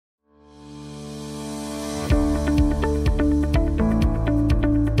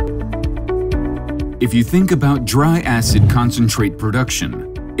If you think about dry acid concentrate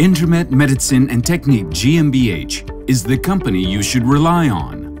production, Intermedt Medicine and Technique GmbH is the company you should rely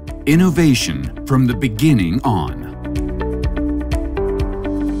on. Innovation from the beginning on.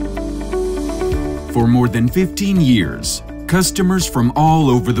 For more than 15 years, customers from all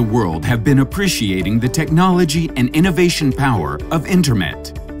over the world have been appreciating the technology and innovation power of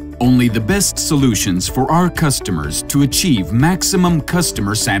Intermedt. Only the best solutions for our customers to achieve maximum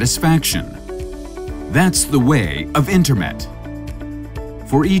customer satisfaction. That's the way of Intermedt.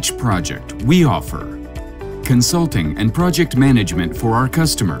 For each project, we offer consulting and project management for our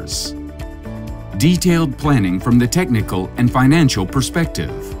customers, detailed planning from the technical and financial perspective,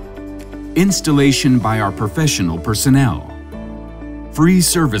 installation by our professional personnel, free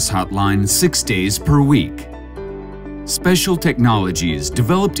service hotline 6 days per week. Special technologies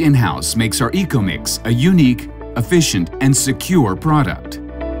developed in-house makes our ECOmix a unique, efficient, and secure product.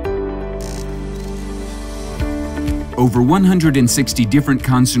 Over 160 different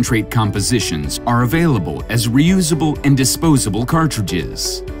concentrate compositions are available as reusable and disposable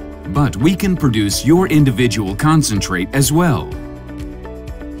cartridges. But we can produce your individual concentrate as well.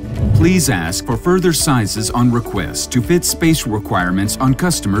 Please ask for further sizes on request to fit space requirements on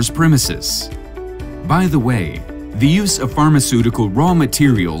customers' premises. By the way, the use of pharmaceutical raw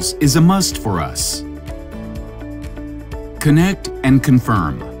materials is a must for us. Connect and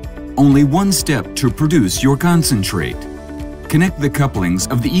confirm. Only one step to produce your concentrate. Connect the couplings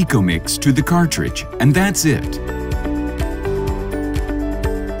of the ECOmix to the cartridge, and that's it.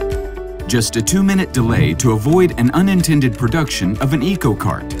 Just a 2-minute delay to avoid an unintended production of an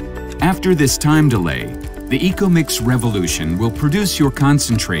EcoCart. After this time delay, the ECOmix Revolution will produce your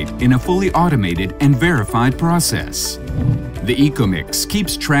concentrate in a fully automated and verified process. The ECOmix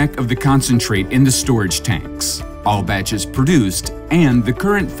keeps track of the concentrate in the storage tanks, all batches produced, and the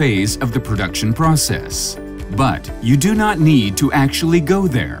current phase of the production process. But you do not need to actually go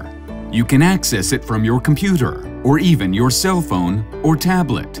there. You can access it from your computer, or even your cell phone or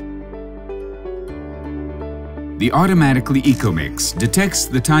tablet. The automatically ECOmix detects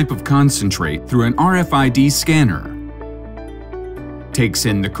the type of concentrate through an RFID scanner, takes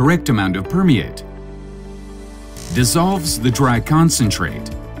in the correct amount of permeate, dissolves the dry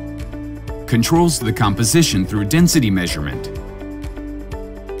concentrate, controls the composition through density measurement,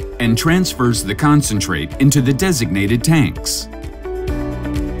 and transfers the concentrate into the designated tanks.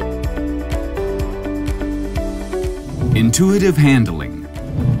 Intuitive handling.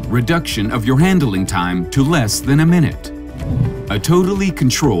 Reduction of your handling time to less than a minute. A totally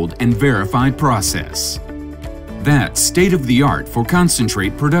controlled and verified process. That's state-of-the-art for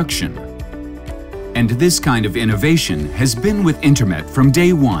concentrate production. And this kind of innovation has been with Intermedt from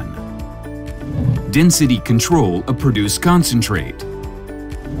day one. Density control of produced concentrate.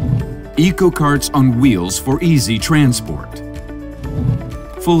 EcoCarts on wheels for easy transport.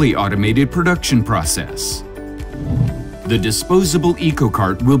 Fully automated production process. The disposable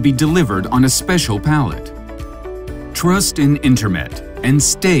EcoCart will be delivered on a special pallet. Trust in Intermedt and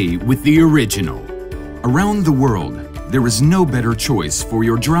stay with the original. Around the world, there is no better choice for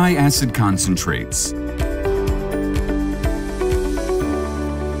your dry acid concentrates.